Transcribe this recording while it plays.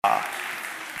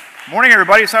Morning,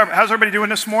 everybody. How's everybody doing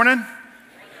this morning?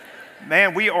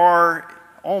 Man, we are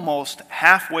almost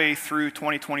halfway through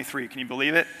 2023. Can you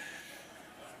believe it?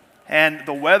 And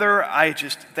the weather, I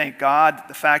just thank God.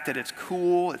 The fact that it's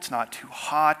cool, it's not too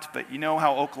hot, but you know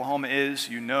how Oklahoma is.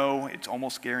 You know it's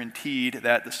almost guaranteed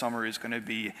that the summer is going to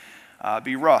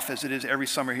be rough, as it is every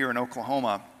summer here in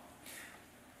Oklahoma.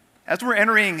 As we're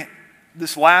entering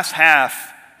this last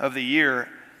half of the year,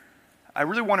 I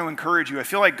really want to encourage you. I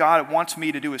feel like God wants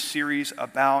me to do a series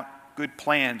about good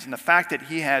plans and the fact that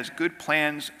He has good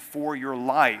plans for your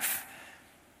life.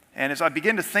 And as I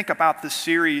begin to think about this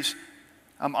series,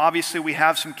 obviously we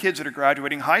have some kids that are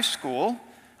graduating high school.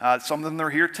 Some of them are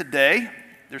here today.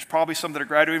 There's probably some that are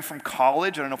graduating from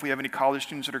college. I don't know if we have any college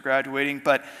students that are graduating,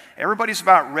 but everybody's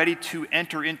about ready to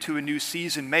enter into a new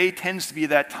season. May tends to be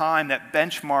that time, that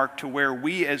benchmark to where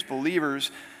we as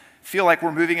believers feel like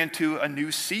we're moving into a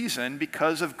new season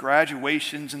because of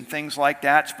graduations and things like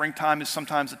that. Springtime is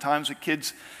sometimes the times that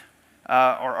kids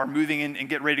are moving in and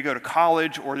get ready to go to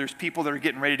college, or there's people that are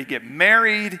getting ready to get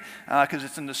married because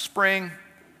it's in the spring.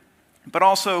 But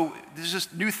also, there's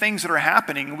just new things that are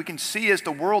happening, and we can see as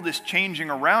the world is changing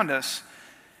around us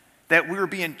that we're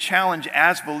being challenged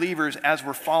as believers as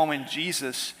we're following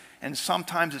Jesus, and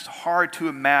sometimes it's hard to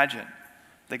imagine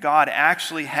that God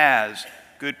actually has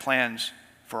good plans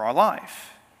for our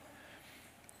life.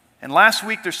 And last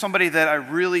week, there's somebody that I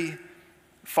really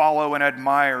follow and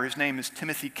admire. His name is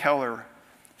Timothy Keller,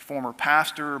 former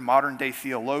pastor, modern-day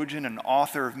theologian, and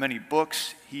author of many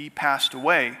books. He passed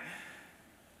away.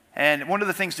 And one of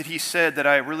the things that he said that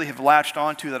I really have latched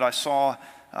onto that I saw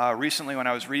recently when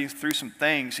I was reading through some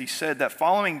things, he said that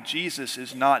following Jesus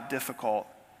is not difficult.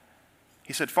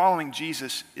 He said following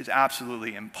Jesus is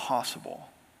absolutely impossible.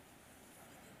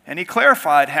 And he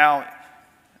clarified how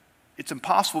it's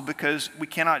impossible because we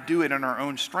cannot do it in our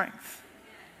own strength.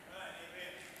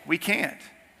 We can't.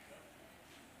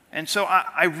 And so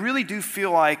I really do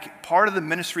feel like part of the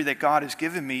ministry that God has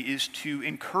given me is to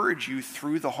encourage you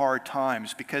through the hard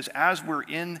times, because as we're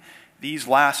in these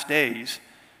last days,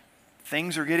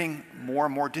 things are getting more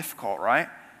and more difficult, right?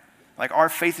 Like our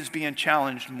faith is being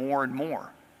challenged more and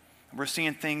more. We're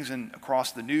seeing things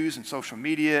across the news and social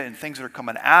media and things that are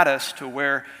coming at us to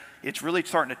where it's really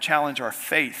starting to challenge our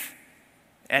faith.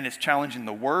 And it's challenging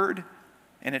the Word,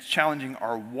 and it's challenging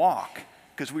our walk,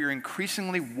 because we are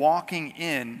increasingly walking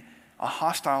in a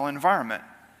hostile environment.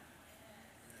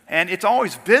 And it's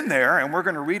always been there, and we're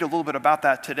going to read a little bit about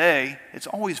that today. It's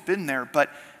always been there, but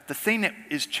the thing that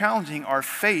is challenging our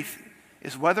faith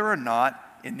is whether or not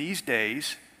in these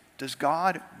days, does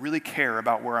God really care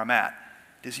about where I'm at?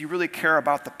 Does He really care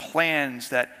about the plans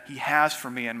that He has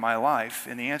for me in my life?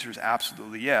 And the answer is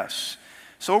absolutely yes.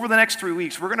 So over the next 3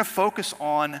 weeks, we're going to focus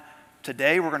on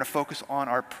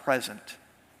our present.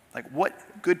 Like,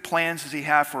 what good plans does He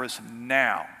have for us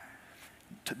now?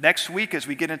 Next week, as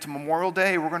we get into Memorial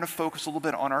Day, we're going to focus a little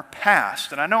bit on our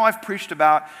past. And I know I've preached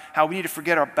about how we need to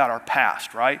forget about our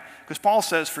past, right? Because Paul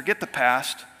says, forget the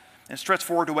past and stretch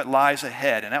forward to what lies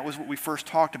ahead. And that was what we first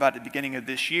talked about at the beginning of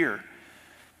this year.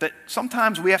 But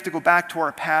sometimes we have to go back to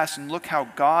our past and look how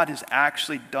God has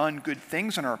actually done good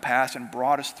things in our past and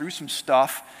brought us through some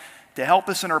stuff to help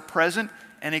us in our present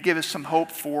and to give us some hope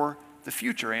for the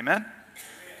future. Amen?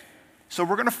 So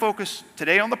we're going to focus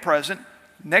today on the present,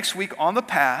 next week on the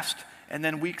past, and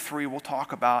then week 3 we'll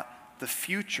talk about the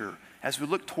future. As we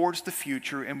look towards the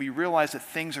future and we realize that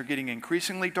things are getting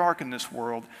increasingly dark in this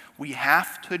world, we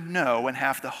have to know and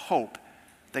have to hope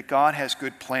that God has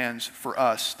good plans for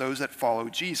us, those that follow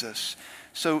Jesus.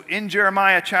 So in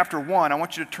Jeremiah chapter 1, I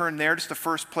want you to turn there. It's the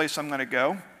first place I'm going to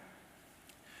go.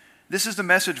 This is the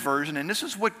Message version, and this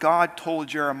is what God told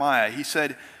Jeremiah. He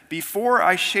said, "Before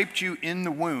I shaped you in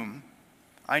the womb,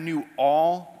 I knew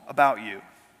all about you.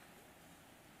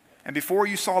 And before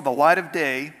you saw the light of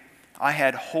day, I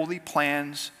had holy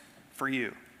plans for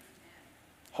you."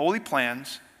 Holy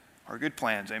plans are good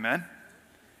plans, amen?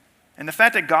 And the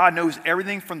fact that God knows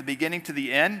everything from the beginning to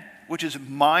the end, which is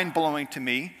mind-blowing to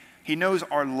me. He knows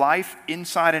our life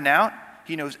inside and out.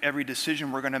 He knows every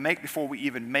decision we're going to make before we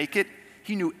even make it.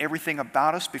 He knew everything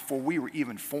about us before we were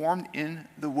even formed in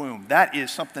the womb. That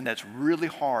is something that's really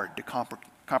hard to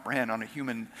comprehend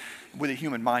with a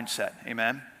human mindset.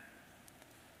 Amen?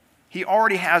 He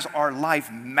already has our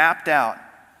life mapped out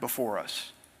before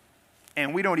us.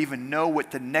 And we don't even know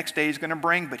what the next day is going to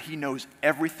bring, but He knows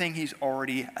everything. He's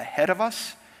already ahead of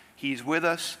us. He's with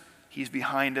us. He's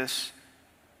behind us.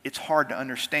 It's hard to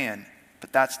understand,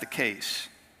 but that's the case.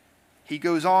 He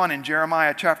goes on in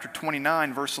Jeremiah chapter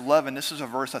 29, verse 11. This is a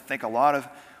verse I think a lot of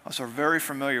us are very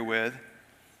familiar with.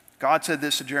 God said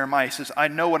this to Jeremiah. He says, "I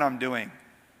know what I'm doing.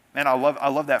 Man, I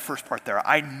love that first part there.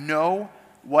 I know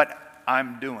what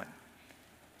I'm doing.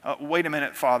 Wait a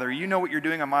minute, Father. You know what you're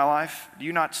doing in my life? Do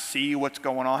you not see what's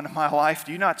going on in my life?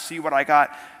 Do you not see what I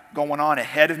got going on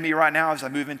ahead of me right now as I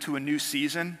move into a new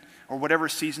season or whatever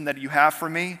season that you have for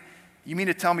me? You mean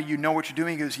to tell me you know what you're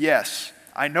doing? He goes, yes,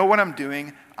 I know what I'm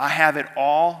doing. I have it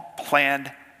all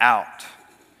planned out.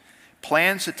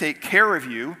 Plans to take care of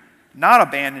you, not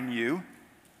abandon you.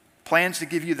 Plans to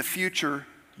give you the future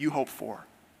you hope for.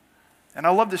 And I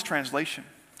love this translation,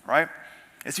 right?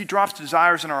 As he drops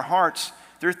desires in our hearts,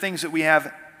 there are things that we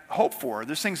have hope for.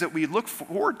 There's things that we look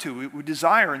forward to, we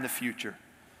desire in the future.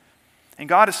 And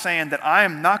God is saying that I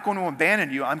am not going to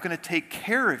abandon you. I'm going to take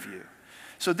care of you.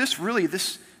 So this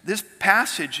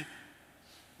passage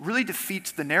really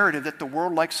defeats the narrative that the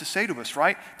world likes to say to us,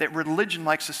 right? That religion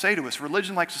likes to say to us.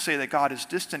 Religion likes to say that God is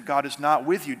distant, God is not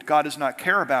with you, God does not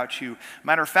care about you.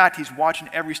 Matter of fact, he's watching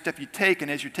every step you take,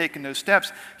 and as you're taking those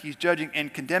steps, he's judging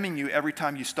and condemning you every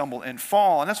time you stumble and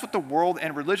fall. And that's what the world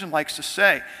and religion likes to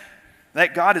say,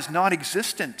 that God is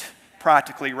non-existent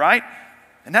practically, right?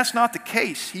 And that's not the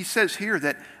case. He says here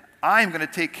that I am going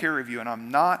to take care of you, and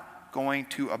I'm not going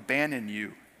to abandon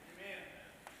you.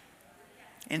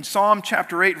 In Psalm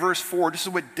chapter 8, verse 4, this is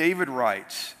what David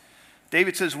writes.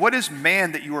 David says, what is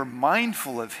man that you are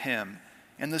mindful of him,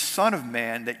 and the Son of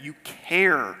Man that you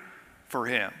care for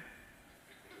him?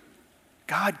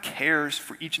 God cares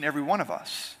for each and every one of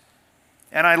us.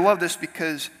 And I love this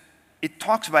because it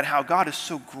talks about how God is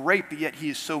so great, but yet he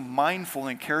is so mindful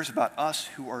and cares about us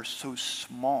who are so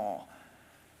small.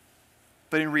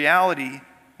 But in reality,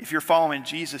 if you're following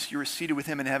Jesus, you're seated with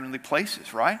him in heavenly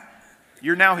places, right?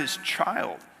 You're now his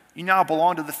child. You now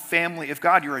belong to the family of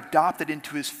God. You're adopted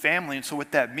into his family. And so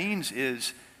what that means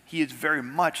is he is very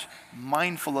much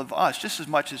mindful of us, just as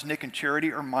much as Nick and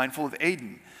Charity are mindful of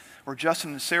Aiden, or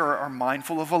Justin and Sarah are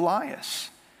mindful of Elias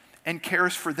and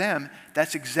cares for them.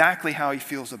 That's exactly how he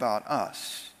feels about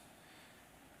us.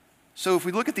 So if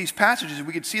we look at these passages,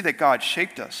 we can see that God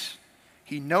shaped us.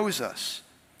 He knows us.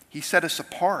 He set us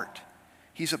apart.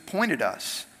 He's appointed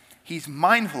us. He's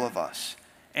mindful of us.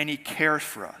 And he cares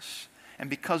for us. And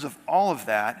because of all of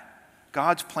that,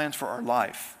 God's plans for our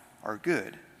life are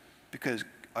good, because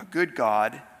a good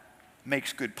God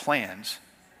makes good plans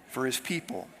for his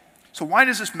people. So why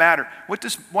does this matter?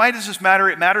 Why does this matter?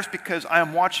 It matters because I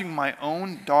am watching my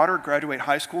own daughter graduate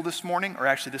high school this morning, or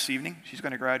actually this evening. She's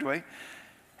going to graduate.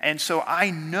 And so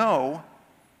I know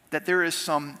that there is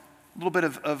some little bit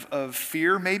of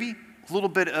fear maybe, a little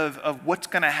bit of what's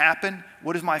going to happen.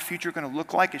 What is my future going to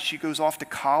look like as she goes off to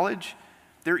college?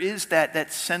 There is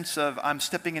that sense of I'm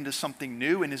stepping into something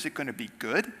new, and is it going to be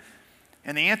good?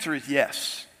 And the answer is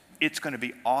yes. It's going to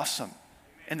be awesome.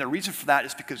 And the reason for that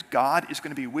is because God is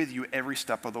going to be with you every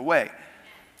step of the way.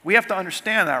 We have to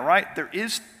understand that, right? There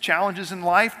is challenges in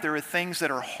life. There are things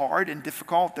that are hard and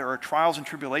difficult. There are trials and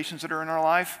tribulations that are in our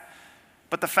life.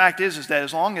 But the fact is that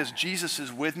as long as Jesus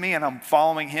is with me and I'm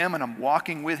following him and I'm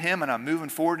walking with him and I'm moving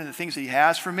forward in the things that he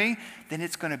has for me, then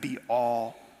it's going to be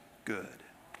all good.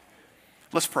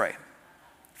 Let's pray.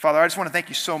 Father, I just want to thank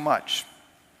you so much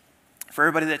for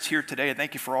everybody that's here today. And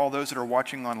thank you for all those that are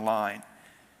watching online.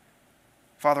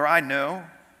 Father, I know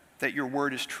that your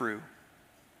word is true.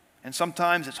 And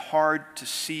sometimes it's hard to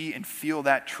see and feel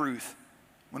that truth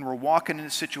when we're walking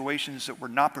into situations that we're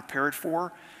not prepared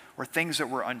for, or things that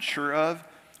we're unsure of,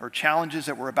 or challenges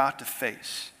that we're about to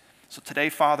face. So today,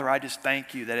 Father, I just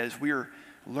thank you that as we're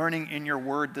learning in your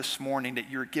word this morning, that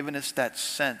you're giving us that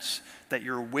sense that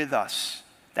you're with us,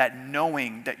 that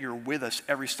knowing that you're with us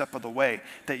every step of the way,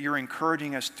 that you're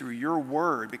encouraging us through your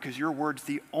word, because your word's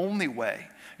the only way.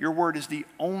 Your word is the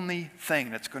only thing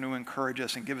that's going to encourage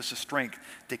us and give us the strength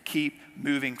to keep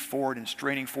moving forward and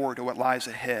straining forward to what lies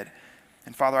ahead.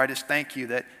 And Father, I just thank you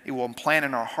that it will implant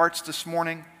in our hearts this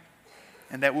morning,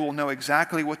 and that we will know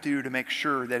exactly what to do to make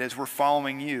sure that as we're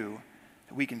following you,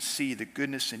 that we can see the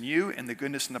goodness in you and the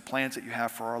goodness in the plans that you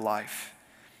have for our life.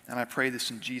 And I pray this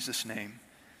in Jesus' name.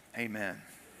 Amen.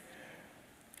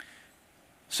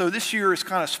 So this year is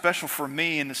kind of special for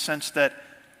me in the sense that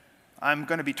I'm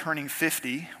going to be turning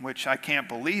 50, which I can't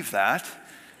believe that.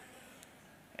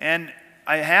 And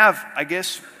I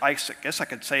guess I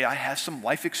could say I have some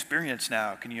life experience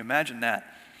now. Can you imagine that?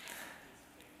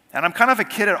 And I'm kind of a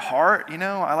kid at heart, you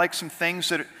know. I like some things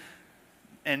that,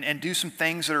 and do some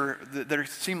things that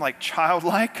seem like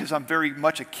childlike, because I'm very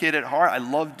much a kid at heart. I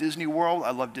love Disney World.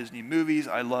 I love Disney movies.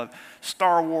 I love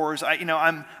Star Wars.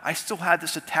 I still have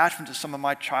this attachment to some of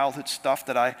my childhood stuff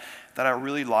that I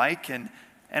really like, and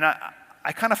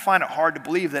I kind of find it hard to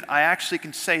believe that I actually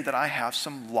can say that I have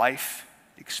some life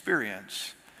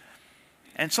experience.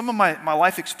 And some of my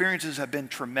life experiences have been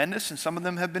tremendous, and some of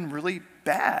them have been really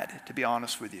bad, to be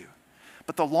honest with you.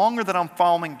 But the longer that I'm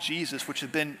following Jesus, which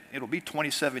it'll be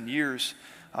 27 years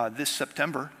this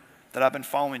September that I've been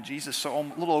following Jesus, so a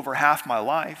little over half my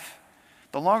life,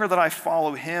 the longer that I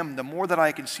follow him, the more that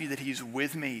I can see that he's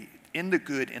with me in the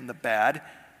good and the bad.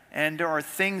 And there are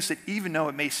things that even though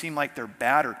it may seem like they're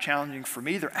bad or challenging for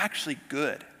me, they're actually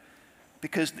good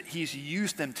because he's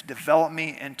used them to develop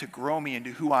me and to grow me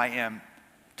into who I am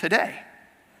today.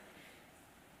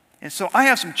 And so I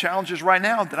have some challenges right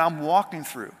now that I'm walking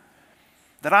through,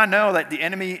 that I know that the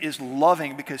enemy is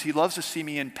loving because he loves to see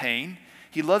me in pain.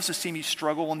 He loves to see me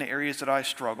struggle in the areas that I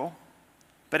struggle.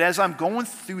 But as I'm going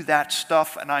through that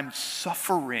stuff and I'm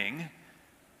suffering,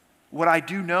 what I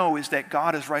do know is that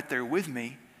God is right there with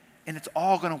me, and it's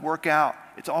all going to work out.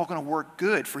 It's all going to work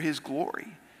good for his glory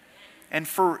and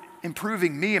for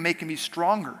improving me and making me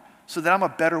stronger so that I'm a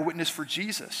better witness for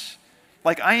Jesus.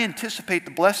 Like, I anticipate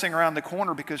the blessing around the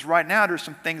corner because right now there's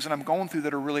some things that I'm going through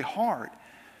that are really hard.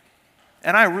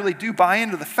 And I really do buy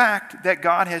into the fact that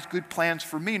God has good plans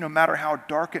for me no matter how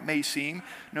dark it may seem,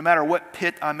 no matter what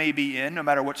pit I may be in, no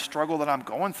matter what struggle that I'm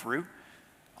going through.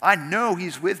 I know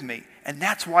he's with me, and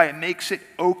that's why it makes it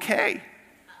okay.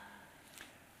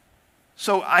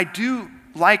 So I do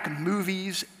like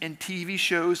movies and TV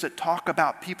shows that talk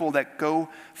about people that go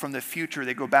from the future,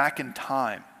 they go back in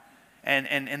time.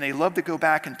 And they love to go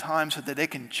back in time so that they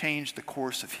can change the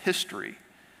course of history.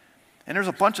 And there's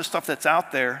a bunch of stuff that's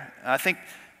out there. I think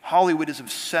Hollywood is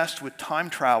obsessed with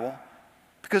time travel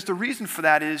because the reason for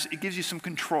that is it gives you some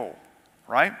control,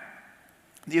 right?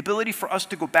 The ability for us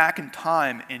to go back in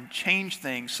time and change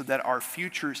things so that our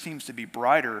future seems to be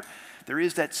brighter. There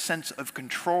is that sense of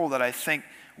control that I think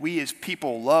we as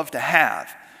people love to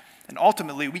have. And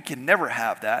ultimately, we can never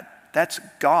have that. That's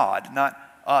God, not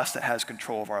us, that has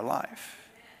control of our life.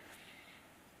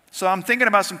 So I'm thinking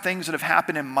about some things that have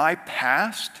happened in my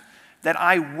past that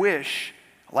I wish,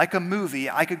 like a movie,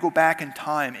 I could go back in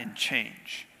time and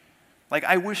change. Like,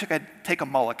 I wish I could take a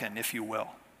mulligan, if you will,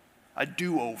 a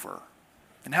do-over.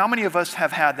 And how many of us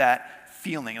have had that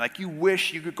feeling? Like, you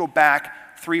wish you could go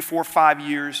back 3, 4, 5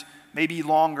 years, maybe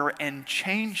longer, and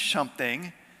change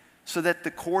something so that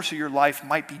the course of your life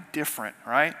might be different,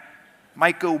 right?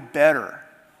 Might go better.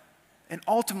 And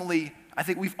ultimately, I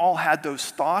think we've all had those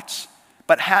thoughts,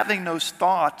 but having those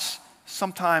thoughts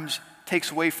sometimes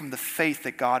takes away from the faith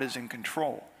that God is in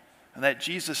control and that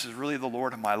Jesus is really the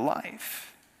Lord of my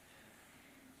life.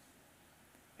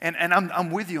 And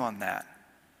I'm with you on that.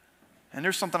 And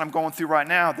there's something I'm going through right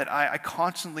now that I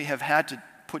constantly have had to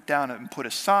put down and put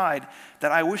aside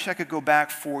that I wish I could go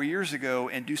back 4 years ago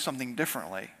and do something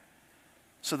differently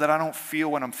so that I don't feel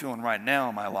what I'm feeling right now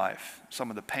in my life, some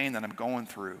of the pain that I'm going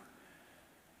through.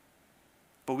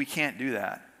 But we can't do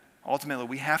that. Ultimately,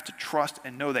 we have to trust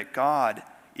and know that God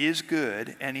is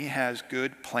good and he has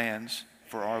good plans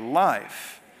for our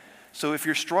life. So if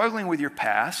you're struggling with your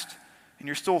past and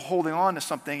you're still holding on to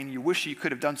something and you wish you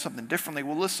could have done something differently,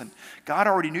 well, listen, God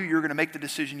already knew you were going to make the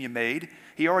decision you made.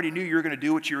 He already knew you were going to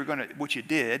do what you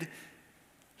did.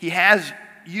 He has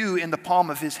you in the palm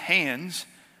of his hands.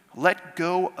 Let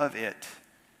go of it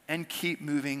and keep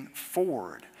moving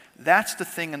forward. That's the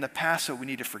thing in the past that we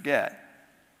need to forget.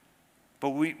 But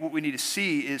what we need to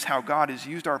see is how God has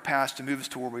used our past to move us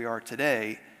to where we are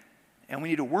today. And we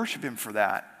need to worship him for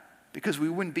that because we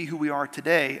wouldn't be who we are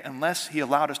today unless he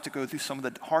allowed us to go through some of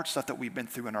the hard stuff that we've been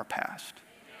through in our past.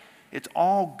 It's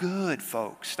all good,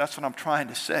 folks. That's what I'm trying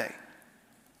to say.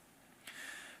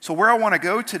 So where I want to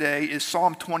go today is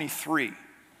Psalm 23.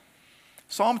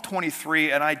 Psalm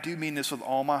 23, and I do mean this with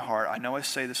all my heart. I know I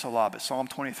say this a lot, but Psalm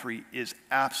 23 is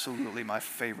absolutely my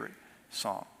favorite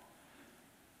psalm.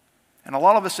 And a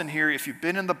lot of us in here, if you've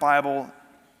been in the Bible,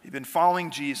 you've been following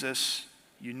Jesus,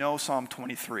 you know Psalm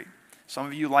 23. Some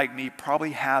of you, like me,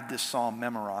 probably have this psalm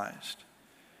memorized.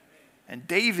 And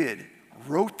David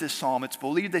wrote this psalm. It's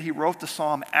believed that he wrote the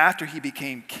psalm after he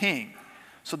became king.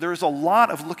 So there's a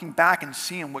lot of looking back and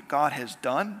seeing what God has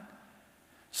done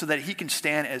so that he can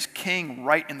stand as king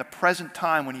right in the present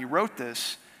time when he wrote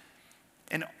this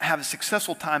and have a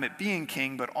successful time at being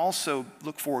king, but also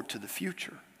look forward to the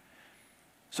future.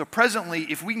 So presently,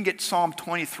 if we can get Psalm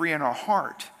 23 in our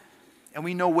heart, and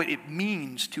we know what it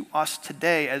means to us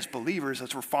today as believers,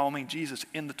 as we're following Jesus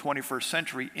in the 21st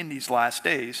century, in these last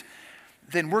days,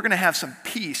 then we're going to have some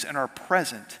peace in our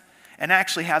present and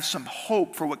actually have some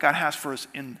hope for what God has for us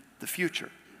in the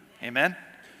future. Amen?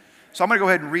 So I'm going to go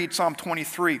ahead and read Psalm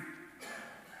 23.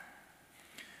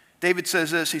 David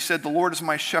says this, he said, "The Lord is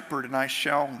my shepherd, and I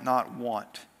shall not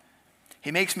want.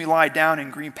 He makes me lie down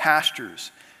in green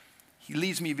pastures. He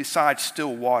leads me beside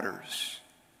still waters.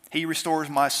 He restores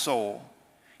my soul.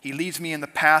 He leads me in the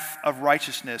path of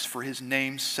righteousness for his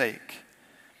name's sake.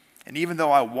 And even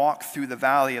though I walk through the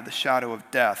valley of the shadow of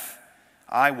death,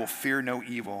 I will fear no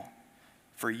evil,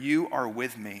 for you are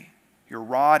with me. Your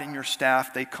rod and your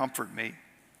staff, they comfort me.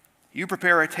 You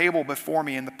prepare a table before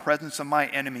me in the presence of my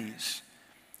enemies.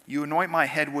 You anoint my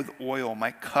head with oil,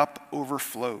 my cup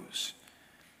overflows.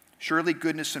 Surely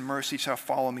goodness and mercy shall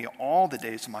follow me all the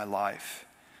days of my life,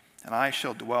 and I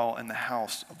shall dwell in the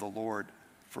house of the Lord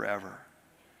forever.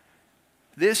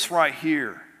 This right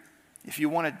here, if you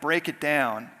want to break it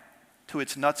down to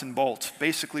its nuts and bolts,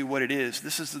 basically what it is,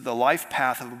 this is the life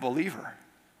path of a believer.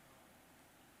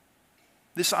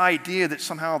 This idea that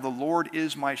somehow the Lord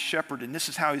is my shepherd and this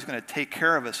is how he's going to take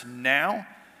care of us now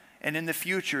and in the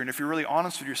future. And if you're really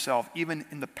honest with yourself, even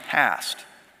in the past,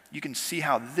 you can see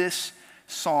how this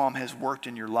psalm has worked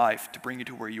in your life to bring you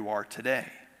to where you are today.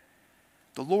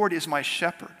 The Lord is my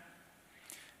shepherd.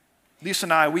 Lisa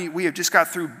and I, we have just got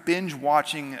through binge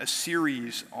watching a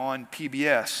series on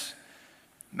PBS,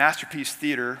 Masterpiece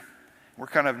Theater. We're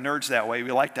kind of nerds that way.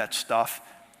 We like that stuff.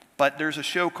 But there's a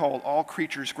show called All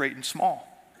Creatures Great and Small.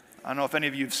 I don't know if any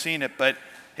of you have seen it, but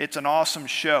it's an awesome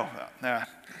show. I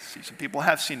see some people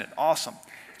have seen it. Awesome.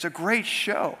 It's a great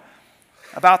show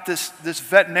about this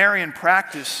veterinarian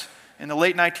practice in the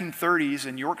late 1930s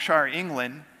in Yorkshire,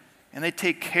 England, and they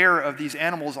take care of these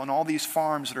animals on all these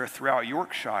farms that are throughout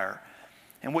Yorkshire.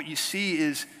 And what you see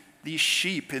is these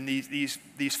sheep and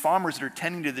these farmers that are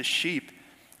tending to the sheep.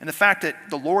 And the fact that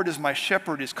the Lord is my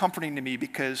shepherd is comforting to me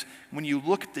because when you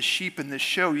look at the sheep in this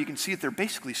show, you can see that they're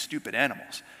basically stupid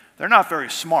animals. They're not very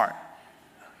smart.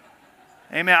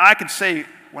 Amen. I can say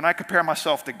when I compare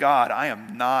myself to God, I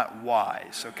am not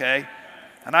wise, okay?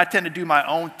 And I tend to do my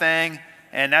own thing.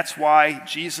 And that's why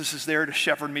Jesus is there to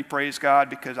shepherd me, praise God,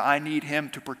 because I need him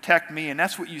to protect me. And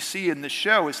that's what you see in this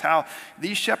show is how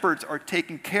these shepherds are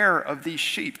taking care of these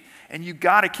sheep. And you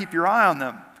got to keep your eye on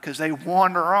them because they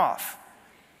wander off.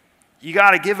 You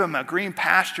got to give them a green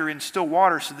pasture and still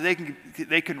water so that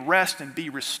they can rest and be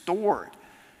restored.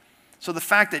 So the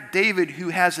fact that David, who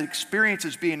has experience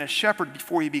as being a shepherd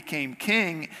before he became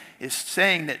king, is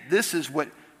saying that this is what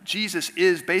Jesus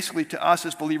is basically to us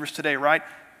as believers today, right?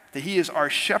 That he is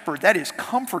our shepherd, that is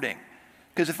comforting.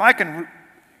 Because if I can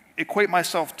equate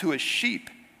myself to a sheep,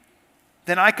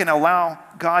 then I can allow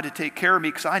God to take care of me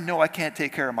because I know I can't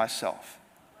take care of myself.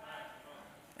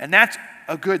 And that's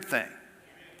a good thing.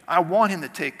 I want him to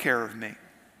take care of me.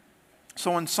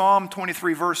 So in Psalm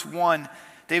 23, verse 1,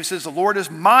 David says, the Lord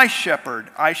is my shepherd,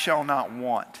 I shall not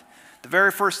want. The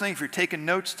very first thing, if you're taking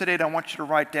notes today, that I want you to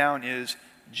write down is,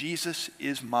 Jesus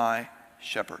is my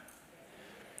shepherd.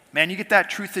 Man, you get that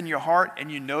truth in your heart and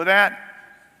you know that,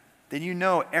 then you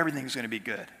know everything's going to be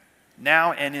good,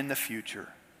 now and in the future.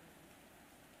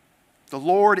 The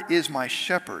Lord is my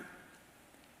shepherd.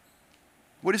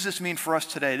 What does this mean for us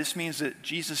today? This means that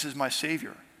Jesus is my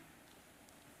Savior.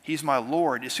 He's my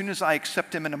Lord. As soon as I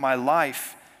accept him into my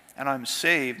life and I'm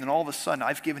saved, then all of a sudden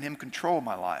I've given him control of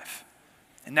my life.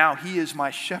 And now he is my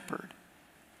shepherd.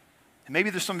 And maybe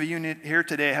there's some of you here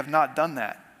today have not done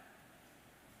that.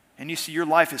 And you see your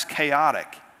life is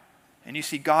chaotic. And you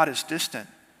see God is distant.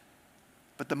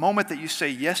 But the moment that you say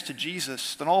yes to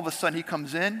Jesus, then all of a sudden he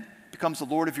comes in, becomes the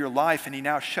Lord of your life, and he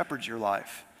now shepherds your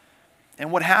life.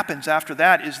 And what happens after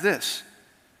that is this: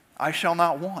 I shall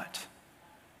not want.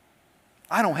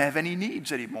 I don't have any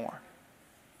needs anymore.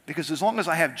 Because as long as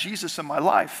I have Jesus in my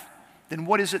life, then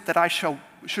what is it that I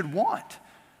should want?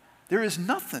 There is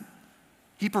nothing.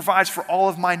 He provides for all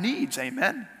of my needs,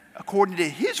 amen, according to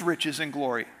his riches and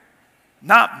glory.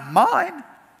 Not mine,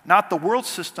 not the world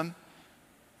system,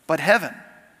 but heaven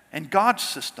and God's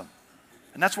system.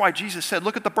 And that's why Jesus said,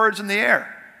 look at the birds in the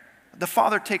air. The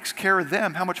Father takes care of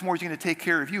them. How much more is he going to take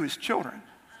care of you as children?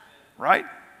 Right?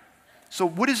 So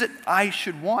what is it I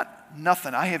should want?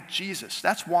 Nothing. I have Jesus.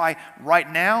 That's why right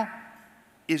now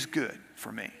is good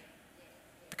for me.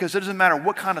 Because it doesn't matter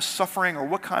what kind of suffering or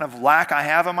what kind of lack I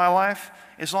have in my life,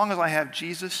 as long as I have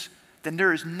Jesus, then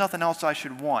there is nothing else I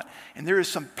should want. And there is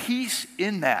some peace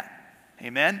in that.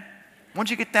 Amen?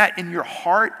 Once you get that in your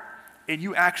heart and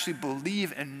you actually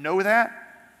believe and know that,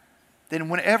 then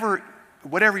whatever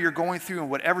you're going through and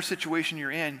whatever situation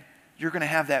you're in, you're going to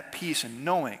have that peace and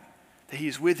knowing that he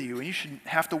is with you, and you shouldn't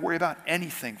have to worry about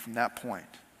anything from that point.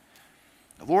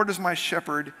 The Lord is my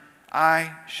shepherd,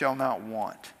 I shall not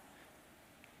want.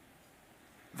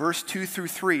 Verse 2 through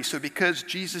 3, so because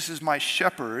Jesus is my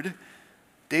shepherd,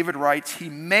 David writes, he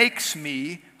makes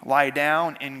me lie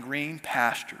down in green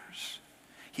pastures.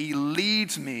 He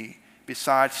leads me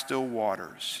beside still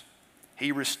waters.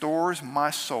 He restores my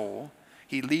soul.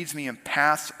 He leads me in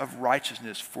paths of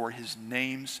righteousness for his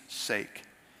name's sake.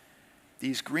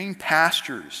 These green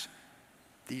pastures,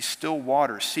 these still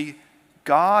waters. See,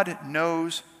 God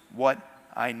knows what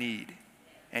I need.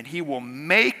 And he will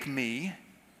make me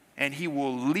and he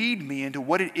will lead me into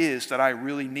what it is that I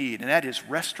really need. And that is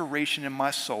restoration in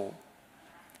my soul.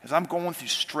 As I'm going through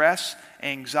stress,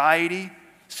 anxiety,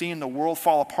 seeing the world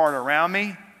fall apart around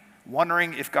me,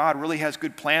 wondering if God really has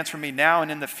good plans for me now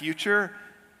and in the future,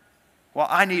 well,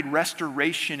 I need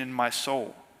restoration in my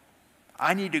soul.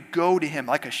 I need to go to him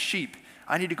like a sheep.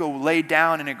 I need to go lay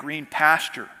down in a green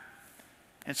pasture.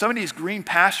 And some of these green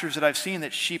pastures that I've seen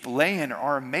that sheep lay in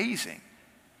are amazing.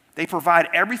 They provide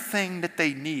everything that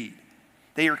they need.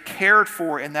 They are cared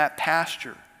for in that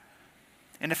pasture.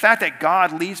 And the fact that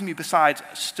God leads me beside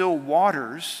still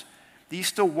waters, these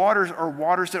still waters are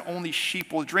waters that only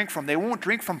sheep will drink from. They won't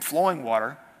drink from flowing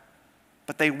water,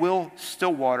 but they will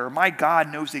still water. My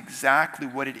God knows exactly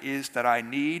what it is that I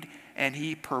need, and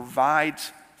he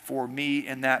provides for me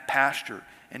in that pasture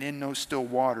and in those still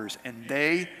waters, and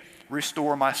they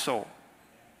restore my soul.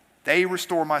 They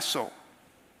restore my soul.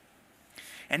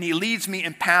 And he leads me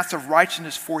in paths of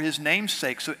righteousness for his name's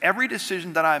sake. So every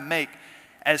decision that I make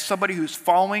as somebody who's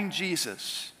following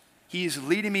Jesus, he is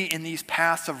leading me in these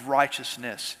paths of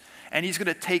righteousness. And he's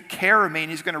going to take care of me, and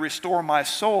he's going to restore my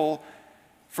soul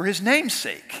for his name's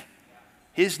sake.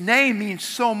 His name means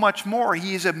so much more.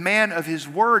 He is a man of his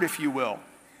word, if you will.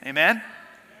 Amen?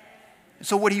 And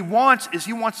so what he wants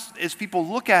as people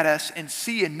look at us and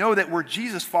see and know that we're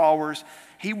Jesus followers,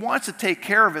 he wants to take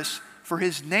care of us for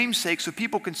his name's sake, so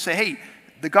people can say, hey,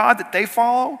 the God that they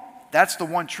follow, that's the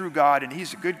one true God, and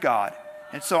he's a good God.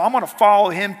 And so I'm going to follow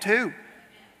him too.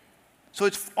 So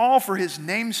it's all for his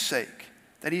name's sake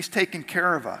that he's taken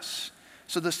care of us.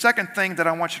 So the second thing that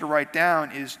I want you to write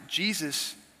down is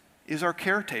Jesus is our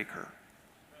caretaker.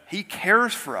 He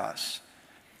cares for us.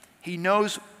 He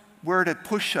knows where to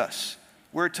push us,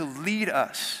 where to lead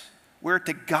us, where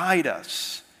to guide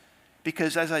us.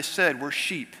 Because as I said, we're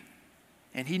sheep,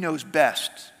 and he knows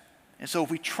best. And so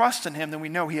if we trust in him, then we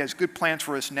know he has good plans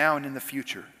for us now and in the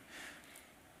future.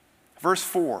 Verse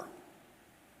 4,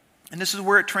 and this is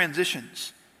where it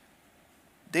transitions.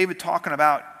 David talking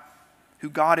about who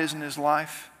God is in his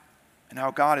life and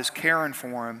how God is caring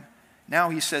for him. Now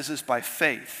he says this by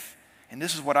faith. And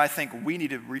this is what I think we need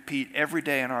to repeat every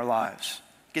day in our lives.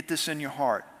 Get this in your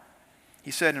heart. He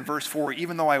said in verse 4,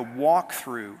 even though I walk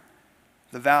through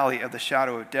the valley of the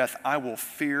shadow of death, I will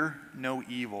fear no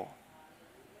evil.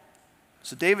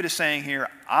 So David is saying here,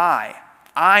 I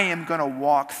am going to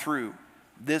walk through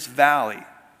this valley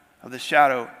of the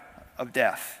shadow of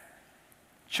death.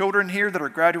 Children here that are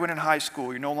graduating high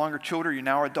school, you're no longer children, you're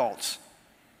now adults.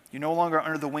 You're no longer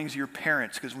under the wings of your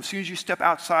parents, because as soon as you step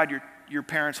outside your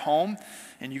parents' home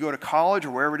and you go to college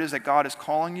or wherever it is that God is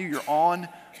calling you, you're on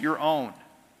your own.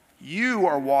 You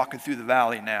are walking through the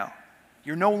valley now.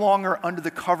 You're no longer under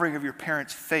the covering of your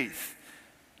parents' faith.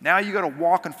 Now you got to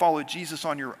walk and follow Jesus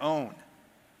on your own.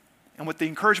 And what the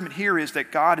encouragement here is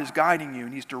that God is guiding you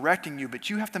and he's directing you, but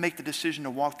you have to make the decision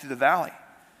to walk through the valley.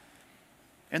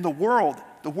 And the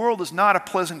world is not a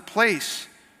pleasant place.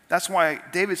 That's why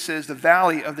David says the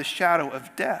valley of the shadow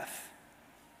of death.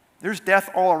 There's death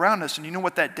all around us, and you know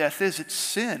what that death is? It's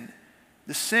sin.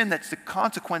 The sin that's the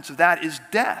consequence of that is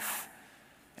death.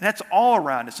 And that's all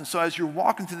around us. And so as you're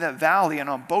walking through that valley, and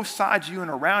on both sides of you and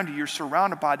around you, you're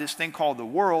surrounded by this thing called the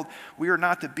world. We are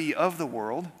not to be of the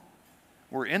world.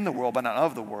 We're in the world, but not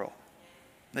of the world.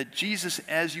 That Jesus,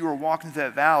 as you are walking through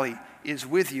that valley, is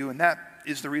with you, and that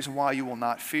is the reason why you will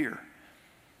not fear. And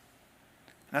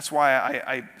that's why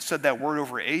I said that word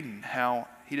over Aiden, how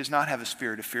he does not have a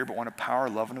spirit of fear, but one of power,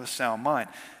 love, and of a sound mind.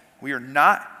 We are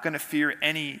not going to fear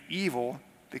any evil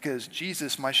because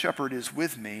Jesus, my shepherd, is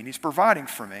with me, and he's providing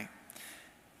for me.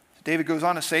 David goes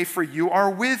on to say, for you are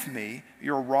with me,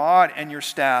 your rod and your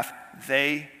staff,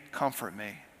 they comfort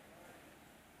me.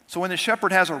 So when the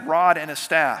shepherd has a rod and a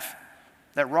staff,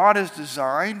 that rod is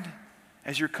designed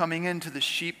as you're coming into the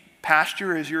sheep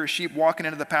pasture, as you're a sheep walking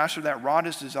into the pasture, that rod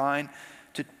is designed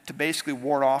to basically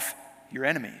ward off your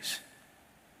enemies.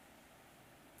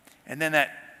 And then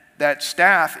that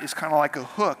staff is kind of like a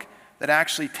hook that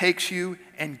actually takes you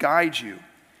and guides you.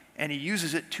 And he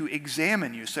uses it to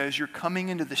examine you. So as you're coming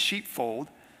into the sheepfold,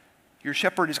 your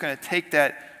shepherd is going to take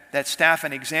that staff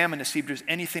and examine to see if there's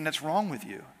anything that's wrong with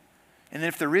you. And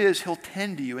if there is, he'll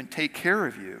tend to you and take care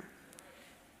of you.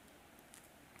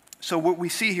 So what we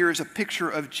see here is a picture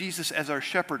of Jesus as our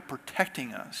shepherd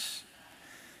protecting us.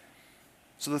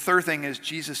 So the third thing is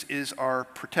Jesus is our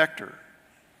protector,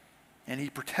 and he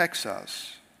protects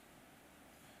us.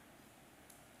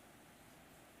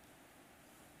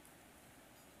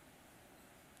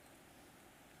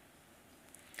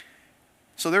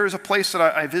 So there is a place that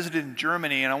I visited in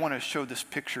Germany, and I want to show this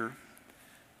picture.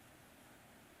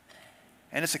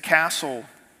 And it's a castle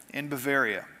in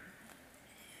Bavaria.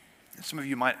 And some of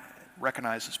you might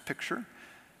recognize this picture.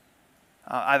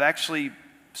 I've actually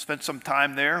spent some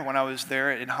time there when I was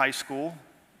there in high school.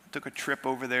 Took a trip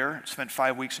over there, spent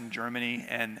 5 weeks in Germany,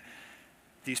 and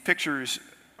these pictures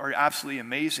are absolutely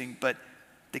amazing, but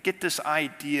to get this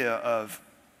idea of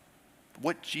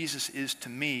what Jesus is to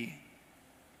me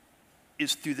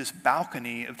is through this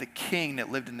balcony of the king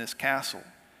that lived in this castle,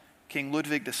 King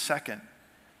Ludwig II,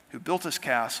 who built this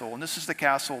castle. And this is the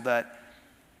castle that,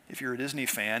 if you're a Disney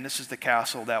fan, this is the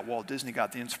castle that Walt Disney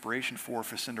got the inspiration for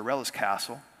Cinderella's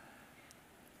castle.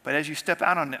 But as you step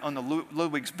out on the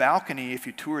Ludwig's balcony, if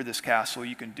you tour this castle,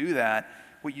 you can do that.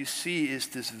 What you see is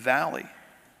this valley,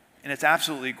 and it's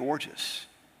absolutely gorgeous.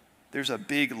 There's a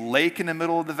big lake in the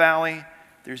middle of the valley.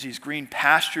 There's these green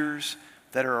pastures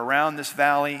that are around this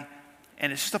valley,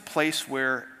 and it's just a place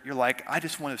where you're like, I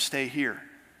just want to stay here.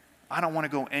 I don't want to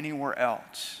go anywhere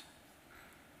else.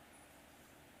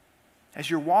 As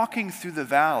you're walking through the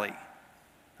valley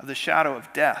of the shadow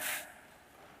of death,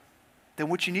 then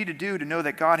what you need to do to know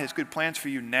that God has good plans for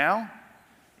you now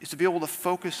is to be able to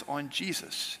focus on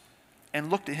Jesus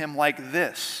and look to him like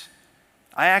this.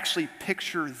 I actually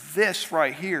picture this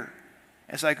right here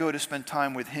as I go to spend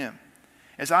time with him.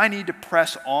 As I need to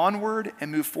press onward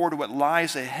and move forward to what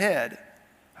lies ahead,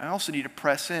 I also need to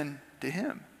press in to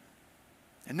him.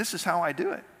 And this is how I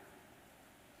do it.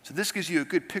 So this gives you a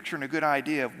good picture and a good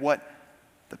idea of what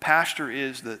the pasture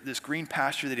is, this green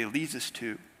pasture that he leads us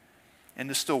to, and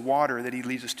the still water that he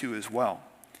leads us to as well.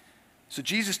 So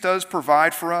Jesus does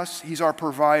provide for us. He's our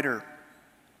provider.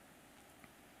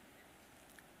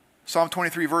 Psalm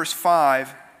 23, verse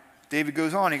 5, David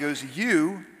goes on. He goes,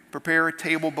 you prepare a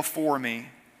table before me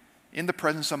in the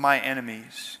presence of my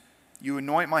enemies. You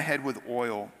anoint my head with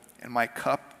oil, and my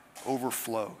cup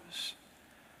overflows.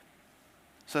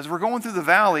 So as we're going through the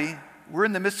valley, we're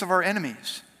in the midst of our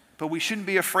enemies. But we shouldn't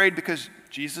be afraid because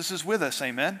Jesus is with us,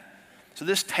 amen? So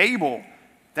this table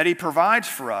that he provides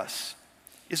for us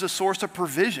is a source of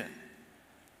provision.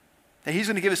 That he's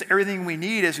going to give us everything we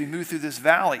need as we move through this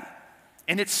valley.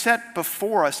 And it's set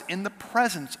before us in the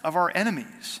presence of our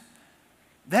enemies.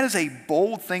 That is a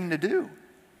bold thing to do.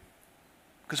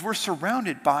 Because we're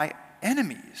surrounded by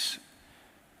enemies.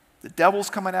 The devil's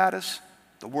coming at us.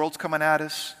 The world's coming at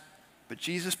us. But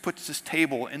Jesus puts this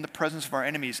table in the presence of our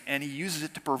enemies, and he uses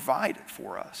it to provide it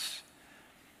for us.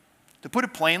 To put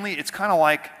it plainly, it's kind of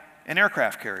like an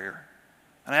aircraft carrier.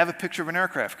 And I have a picture of an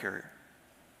aircraft carrier.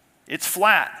 It's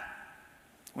flat.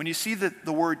 When you see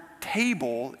the word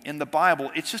table in the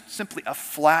Bible, it's just simply a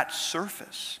flat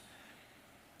surface.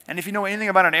 And if you know anything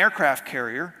about an aircraft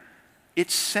carrier,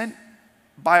 it's sent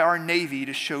by our Navy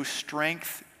to show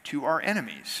strength to our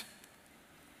enemies.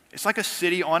 It's like a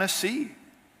city on a sea.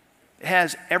 It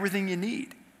has everything you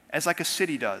need, as like a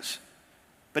city does.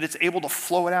 But it's able to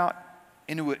flow it out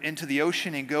into the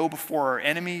ocean and go before our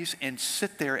enemies and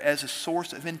sit there as a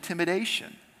source of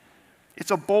intimidation.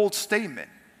 It's a bold statement.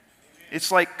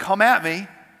 It's like, come at me.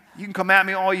 You can come at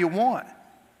me all you want.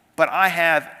 But I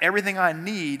have everything I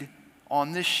need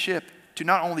on this ship to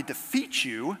not only defeat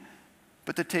you,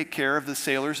 but to take care of the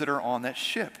sailors that are on that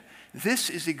ship. This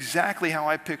is exactly how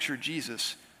I picture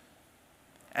Jesus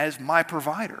as my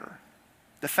provider.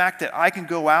 The fact that I can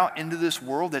go out into this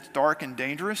world that's dark and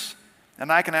dangerous,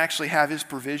 and I can actually have his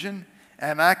provision,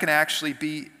 and I can actually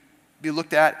be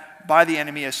looked at by the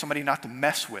enemy as somebody not to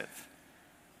mess with.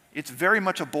 It's very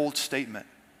much a bold statement.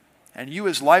 And you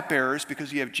as light bearers,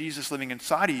 because you have Jesus living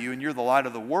inside of you and you're the light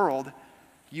of the world,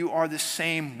 you are the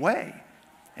same way.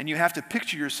 And you have to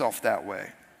picture yourself that way.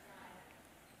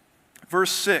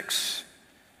 Verse 6.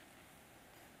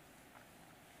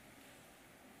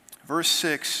 Verse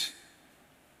 6.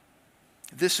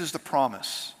 This is the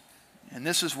promise. And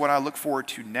this is what I look forward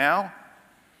to now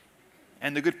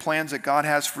and the good plans that God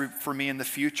has for me in the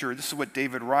future. This is what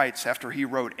David writes after he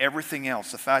wrote everything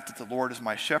else. The fact that the Lord is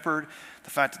my shepherd, the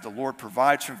fact that the Lord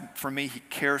provides for me, he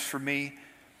cares for me.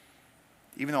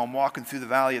 Even though I'm walking through the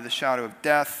valley of the shadow of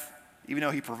death, even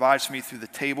though he provides for me through the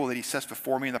table that he sets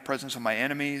before me in the presence of my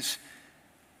enemies,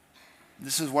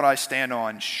 this is what I stand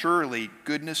on. Surely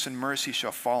goodness and mercy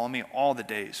shall follow me all the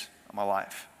days of my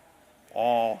life.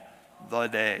 All the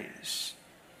days.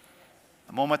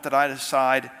 The moment that I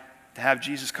decide to have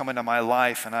Jesus come into my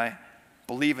life and I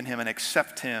believe in him and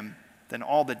accept him, then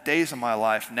all the days of my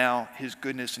life, now his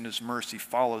goodness and his mercy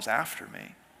follows after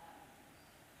me.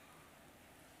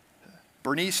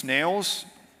 Bernice Nails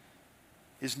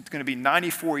is going to be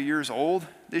 94 years old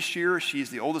this year. She's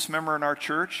the oldest member in our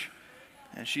church,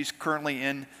 and she's currently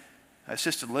in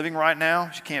assisted living right now.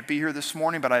 She can't be here this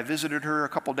morning, but I visited her a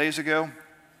couple days ago.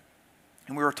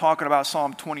 And we were talking about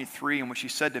Psalm 23, and what she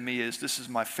said to me is, this is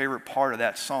my favorite part of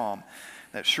that psalm,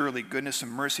 that surely goodness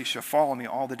and mercy shall follow me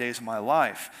all the days of my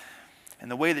life. And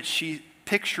the way that she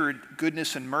pictured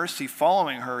goodness and mercy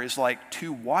following her is like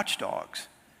two watchdogs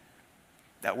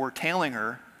that were tailing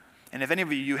her. And if any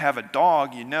of you have a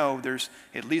dog, you know there's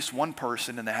at least one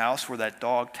person in the house where that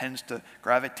dog tends to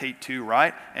gravitate to,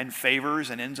 right? And favors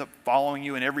and ends up following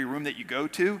you in every room that you go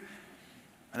to.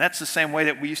 And that's the same way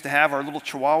that we used to have our little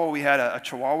Chihuahua. We had a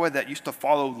Chihuahua that used to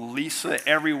follow Lisa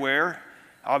everywhere.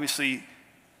 Obviously,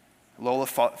 Lola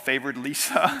favored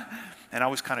Lisa, and I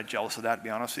was kind of jealous of that, to be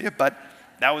honest with you, but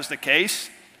that was the case.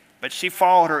 But she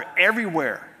followed her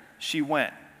everywhere she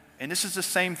went. And this is the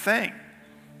same thing.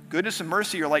 Goodness and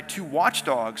mercy are like two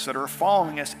watchdogs that are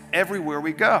following us everywhere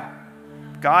we go.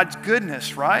 God's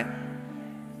goodness, right?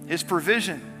 His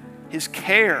provision, His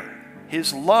care,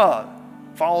 His love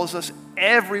follows us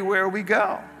everywhere we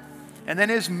go. And then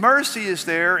His mercy is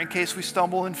there in case we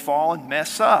stumble and fall and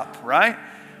mess up, right?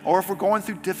 Or if we're going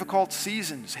through difficult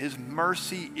seasons, His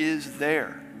mercy is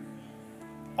there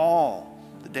all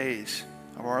the days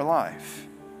of our life.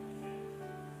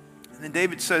 And then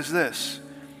David says this,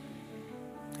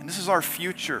 and this is our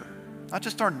future, not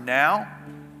just our now,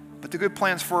 but the good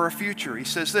plans for our future. He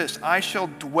says this, I shall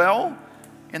dwell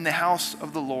in the house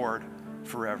of the Lord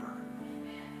forever.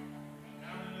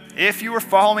 If you are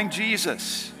following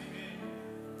Jesus,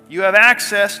 you have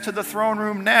access to the throne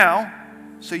room now,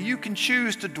 so you can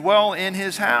choose to dwell in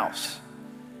His house.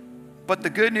 But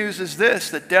the good news is this,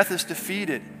 that death is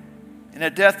defeated, and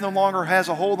that death no longer has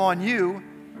a hold on you,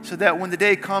 so that when the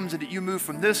day comes that you move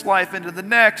from this life into the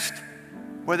next,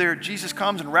 whether Jesus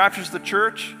comes and raptures the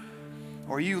church,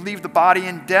 or you leave the body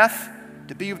in death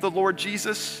to be with the Lord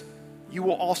Jesus, you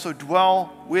will also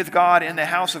dwell with God in the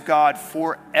house of God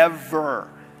forever.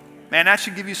 Man, that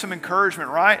should give you some encouragement,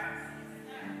 right?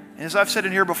 And as I've said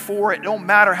in here before, it don't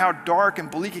matter how dark and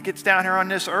bleak it gets down here on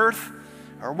this earth,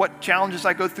 or what challenges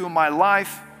I go through in my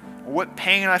life, or what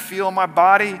pain I feel in my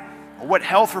body, or what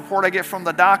health report I get from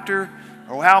the doctor,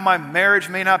 or how my marriage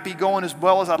may not be going as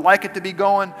well as I'd like it to be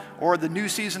going, or the new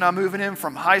season I'm moving in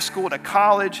from high school to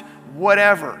college,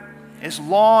 whatever. As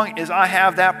long as I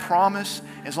have that promise,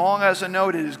 as long as I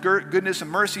know that His goodness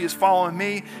and mercy is following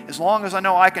me, as long as I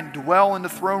know I can dwell in the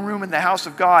throne room in the house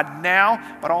of God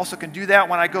now, but also can do that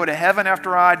when I go to heaven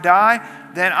after I die,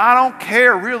 then I don't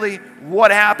care really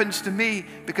what happens to me,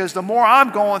 because the more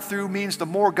I'm going through means the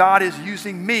more God is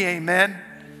using me, amen?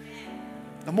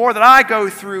 The more that I go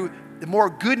through, the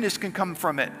more goodness can come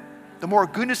from it. The more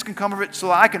goodness can come from it so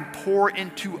that I can pour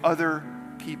into other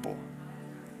people.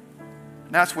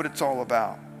 And that's what it's all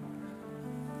about.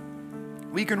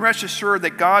 We can rest assured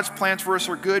that God's plans for us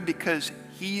are good because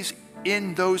He's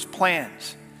in those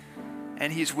plans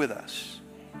and He's with us.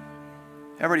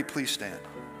 Everybody please stand.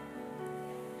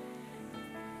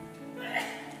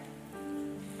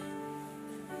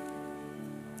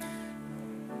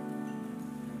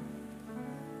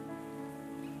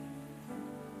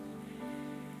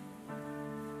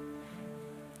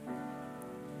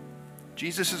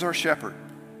 Jesus is our shepherd.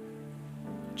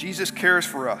 Jesus cares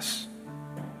for us.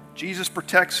 Jesus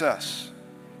protects us.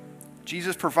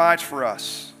 Jesus provides for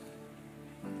us.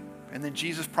 And then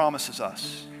Jesus promises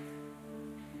us.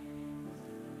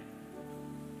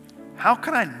 How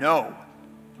can I know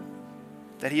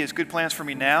that He has good plans for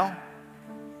me now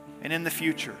and in the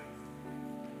future?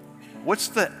 What's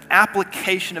the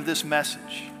application of this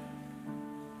message?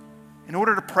 In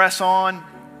order to press on,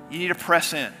 you need to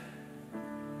press in.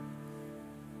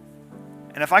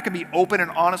 And if I can be open and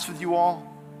honest with you all,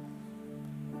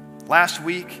 last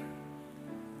week,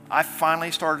 I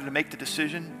finally started to make the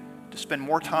decision to spend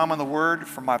more time on the Word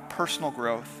for my personal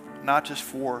growth, not just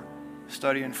for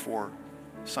studying for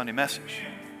Sunday message.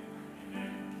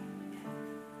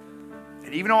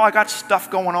 And even though I got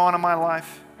stuff going on in my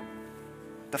life,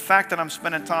 the fact that I'm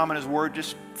spending time in His Word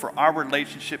just for our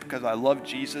relationship because I love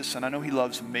Jesus and I know He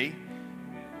loves me,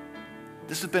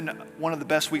 this has been one of the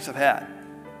best weeks I've had.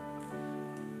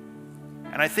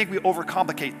 And I think we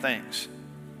overcomplicate things.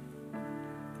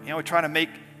 You know, we try to make,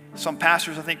 some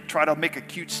pastors, I think, try to make a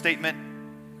cute statement,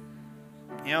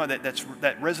 you know, that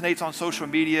resonates on social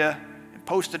media and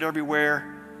post it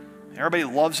everywhere. And everybody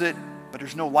loves it, but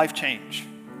there's no life change.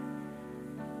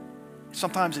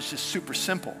 Sometimes it's just super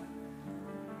simple.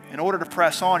 In order to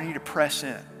press on, you need to press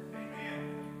in.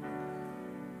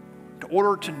 In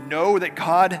order to know that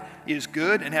God is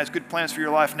good and has good plans for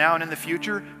your life now and in the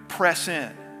future, press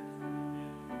in.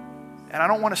 And I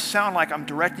don't want to sound like I'm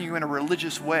directing you in a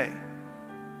religious way,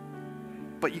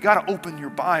 but you got to open your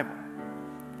Bible.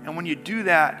 And when you do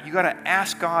that, you got to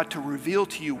ask God to reveal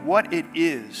to you what it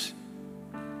is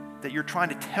that you're trying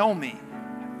to tell me,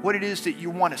 what it is that you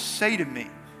want to say to me.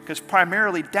 Because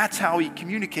primarily, that's how he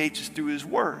communicates, is through his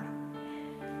word.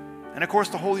 And of course,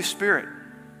 the Holy Spirit.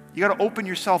 You got to open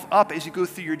yourself up as you go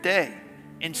through your day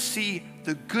and see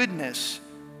the goodness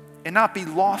and not be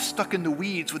lost, stuck in the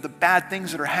weeds with the bad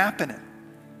things that are happening.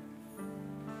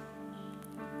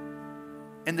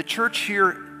 And the church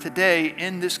here today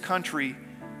in this country,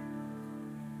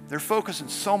 they're focusing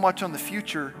so much on the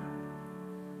future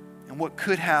and what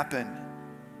could happen.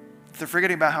 They're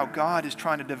forgetting about how God is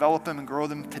trying to develop them and grow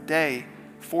them today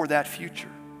for that future.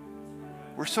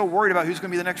 We're so worried about who's going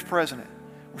to be the next president.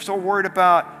 We're so worried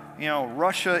about,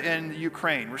 Russia and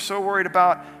Ukraine. We're so worried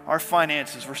about our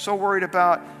finances. We're so worried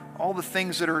about all the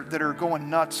things that are going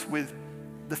nuts with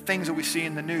the things that we see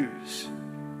in the news.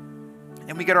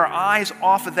 And we get our eyes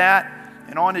off of that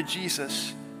and onto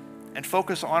Jesus and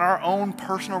focus on our own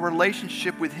personal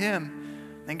relationship with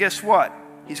him. And guess what?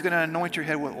 He's going to anoint your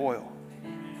head with oil.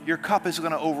 Your cup is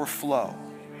going to overflow.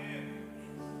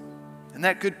 And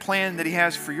that good plan that he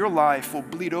has for your life will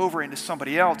bleed over into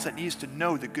somebody else that needs to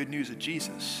know the good news of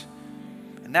Jesus.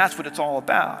 And that's what it's all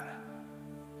about.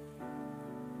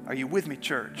 Are you with me,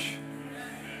 church?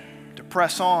 To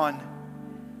press on,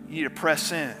 you need to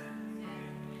press in.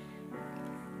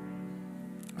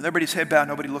 With everybody's head bowed,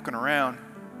 nobody looking around.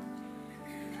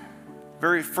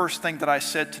 Very first thing that I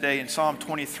said today in Psalm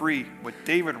 23, what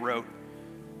David wrote,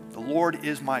 "The Lord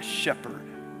is my shepherd,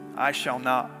 I shall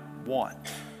not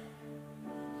want."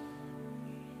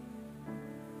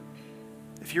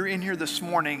 If you're in here this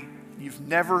morning, you've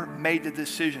never made the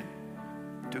decision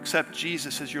to accept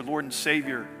Jesus as your Lord and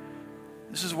Savior,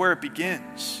 this is where it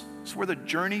begins. This is where the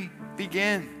journey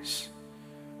begins.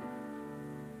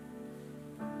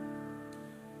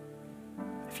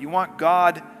 If you want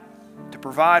God to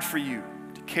provide for you,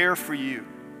 to care for you,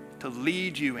 to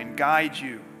lead you and guide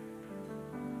you,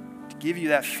 to give you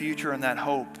that future and that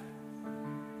hope,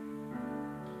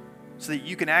 so that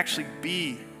you can actually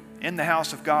be in the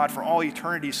house of God for all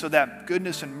eternity, so that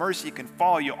goodness and mercy can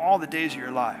follow you all the days of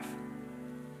your life.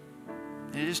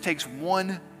 And it just takes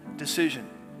one decision.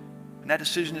 And that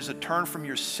decision is to turn from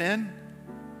your sin,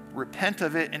 repent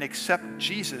of it, and accept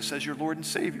Jesus as your Lord and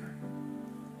Savior.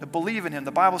 To believe in him.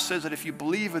 The Bible says that if you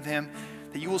believe in him,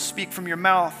 that you will speak from your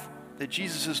mouth that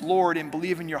Jesus is Lord, and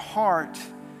believe in your heart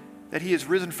that he is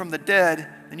risen from the dead,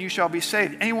 then you shall be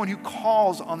saved. Anyone who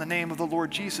calls on the name of the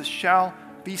Lord Jesus shall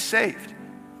be saved.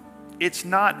 It's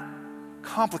not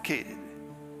complicated.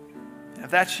 And if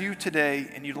that's you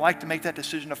today and you'd like to make that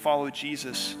decision to follow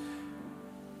Jesus,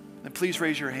 then please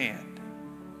raise your hand.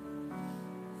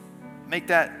 Make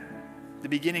that the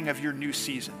beginning of your new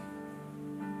season.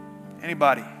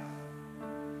 Anybody?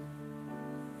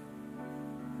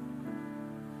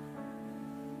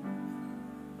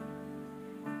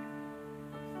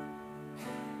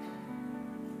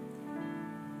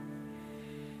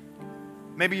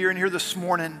 Maybe you're in here this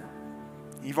morning,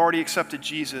 you've already accepted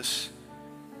Jesus.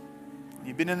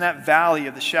 You've been in that valley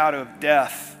of the shadow of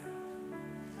death.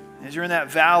 And as you're in that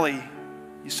valley,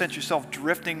 you sense yourself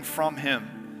drifting from him.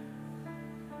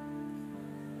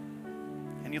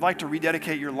 And you'd like to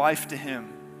rededicate your life to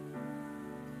him.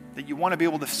 That you want to be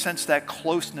able to sense that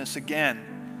closeness again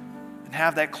and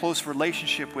have that close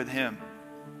relationship with him.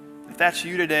 If that's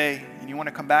you today and you want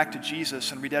to come back to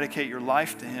Jesus and rededicate your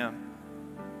life to him,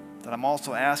 then I'm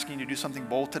also asking you to do something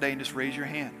bold today and just raise your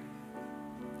hand.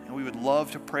 And we would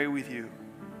love to pray with you.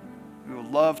 We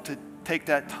would love to take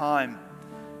that time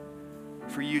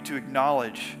for you to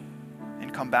acknowledge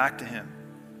and come back to him.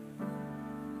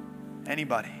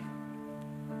 Anybody?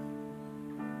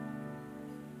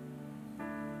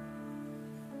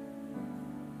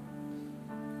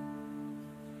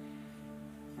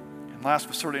 And last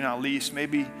but certainly not least,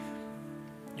 maybe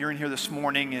you're in here this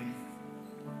morning and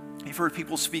you've heard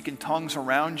people speak in tongues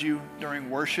around you during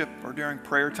worship or during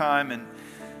prayer time, and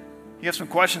you have some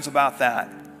questions about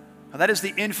that. Now, that is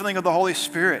the infilling of the Holy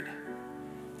Spirit.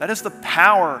 That is the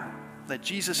power that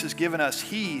Jesus has given us.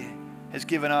 He has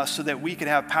given us so that we can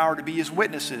have power to be his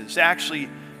witnesses, to actually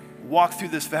walk through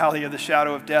this valley of the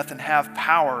shadow of death and have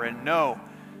power and know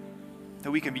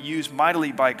that we can be used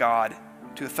mightily by God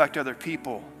to affect other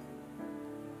people.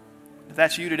 If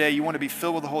that's you today, you want to be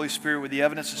filled with the Holy Spirit with the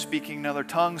evidence of speaking in other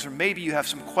tongues, or maybe you have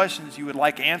some questions you would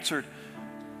like answered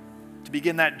to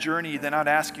begin that journey, then I'd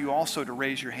ask you also to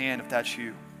raise your hand if that's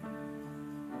you.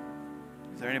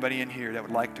 Is there anybody in here that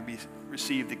would like to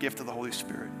receive the gift of the Holy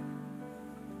Spirit?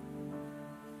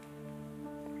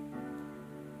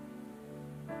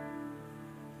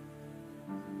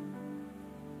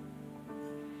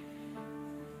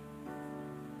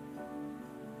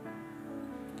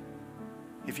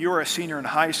 If you are a senior in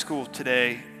high school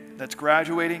today that's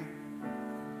graduating,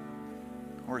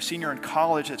 or a senior in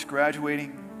college that's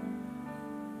graduating,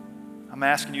 I'm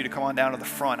asking you to come on down to the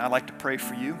front. I'd like to pray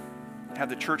for you, have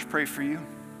the church pray for you.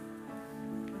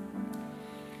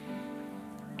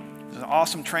 It's an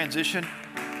awesome transition.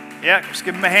 Yeah, just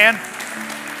give them a hand.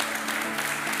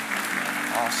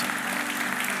 Awesome.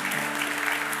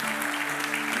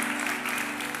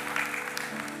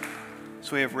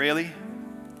 So we have Rayleigh,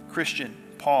 Christian,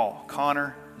 Paul,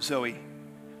 Connor, Zoe.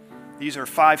 These are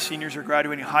 5 seniors who are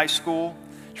graduating high school.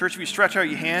 Church, if you stretch out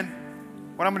your hand,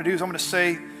 what I'm going to do is I'm going to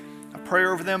say a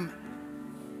prayer over them.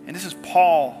 And this is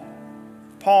Paul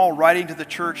writing to the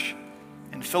church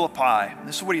in Philippi.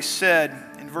 This is what he said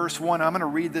in verse 1. I'm going to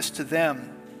read this to them.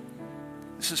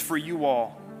 This is for you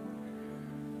all.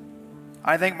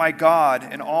 I thank my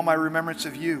God in all my remembrance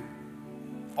of you,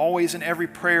 always in every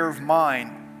prayer of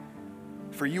mine,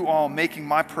 for you all making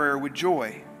my prayer with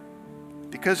joy,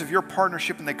 because of your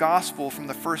partnership in the gospel from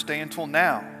the first day until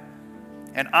now.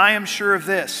 And I am sure of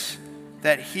this,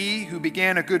 that he who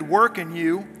began a good work in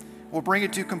you will bring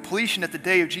it to completion at the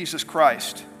day of Jesus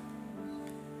Christ.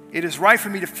 It is right for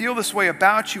me to feel this way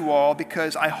about you all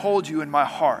because I hold you in my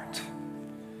heart.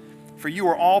 For you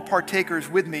are all partakers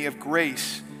with me of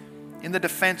grace in the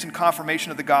defense and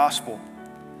confirmation of the gospel.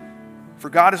 For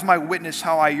God is my witness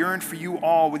how I yearn for you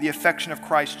all with the affection of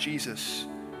Christ Jesus.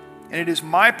 And it is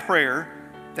my prayer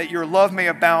that your love may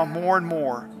abound more and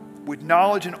more with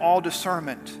knowledge and all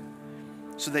discernment,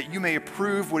 so that you may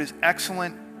approve what is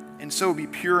excellent and so be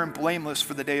pure and blameless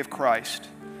for the day of Christ,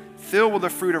 filled with the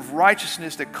fruit of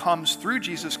righteousness that comes through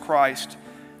Jesus Christ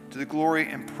to the glory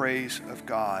and praise of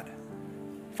God.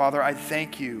 Father, I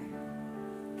thank you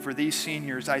for these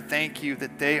seniors. I thank you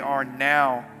that they are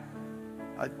now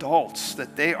adults,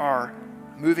 that they are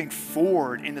moving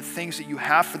forward in the things that you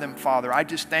have for them, Father. I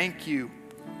just thank you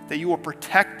that you will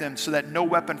protect them so that no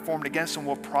weapon formed against them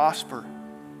will prosper.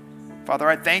 Father,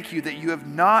 I thank you that you have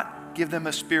not given them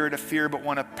a spirit of fear, but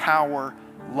one of power,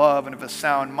 love, and of a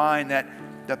sound mind, that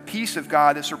the peace of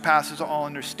God that surpasses all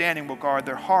understanding will guard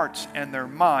their hearts and their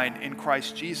mind in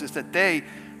Christ Jesus, that they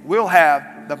will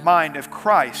have the mind of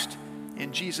Christ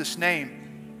in Jesus'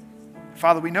 name.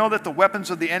 Father, we know that the weapons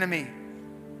of the enemy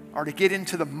are to get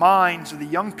into the minds of the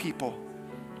young people.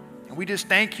 And we just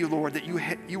thank you, Lord, that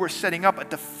you are setting up a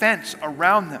defense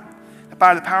around them, that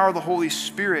by the power of the Holy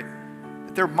Spirit,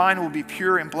 that their mind will be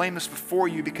pure and blameless before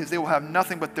you, because they will have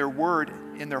nothing but their word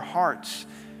in their hearts.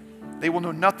 They will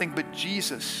know nothing but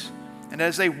Jesus. And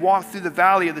as they walk through the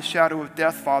valley of the shadow of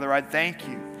death, Father, I thank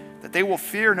you that they will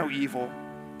fear no evil,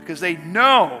 because they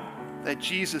know that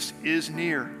Jesus is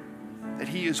near, that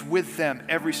he is with them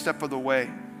every step of the way.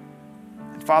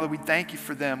 And Father, we thank you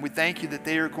for them. We thank you that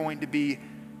they are going to be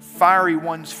fiery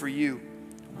ones for you,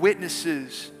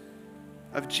 witnesses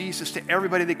of Jesus to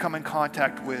everybody they come in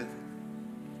contact with,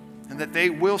 and that they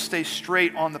will stay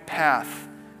straight on the path,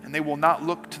 and they will not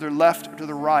look to their left or to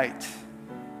the right,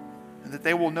 and that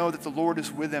they will know that the Lord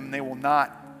is with them and they will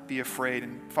not be afraid.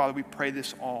 And Father, we pray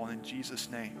this all in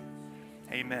Jesus' name.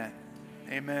 Amen.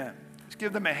 Amen. Let's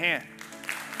give them a hand.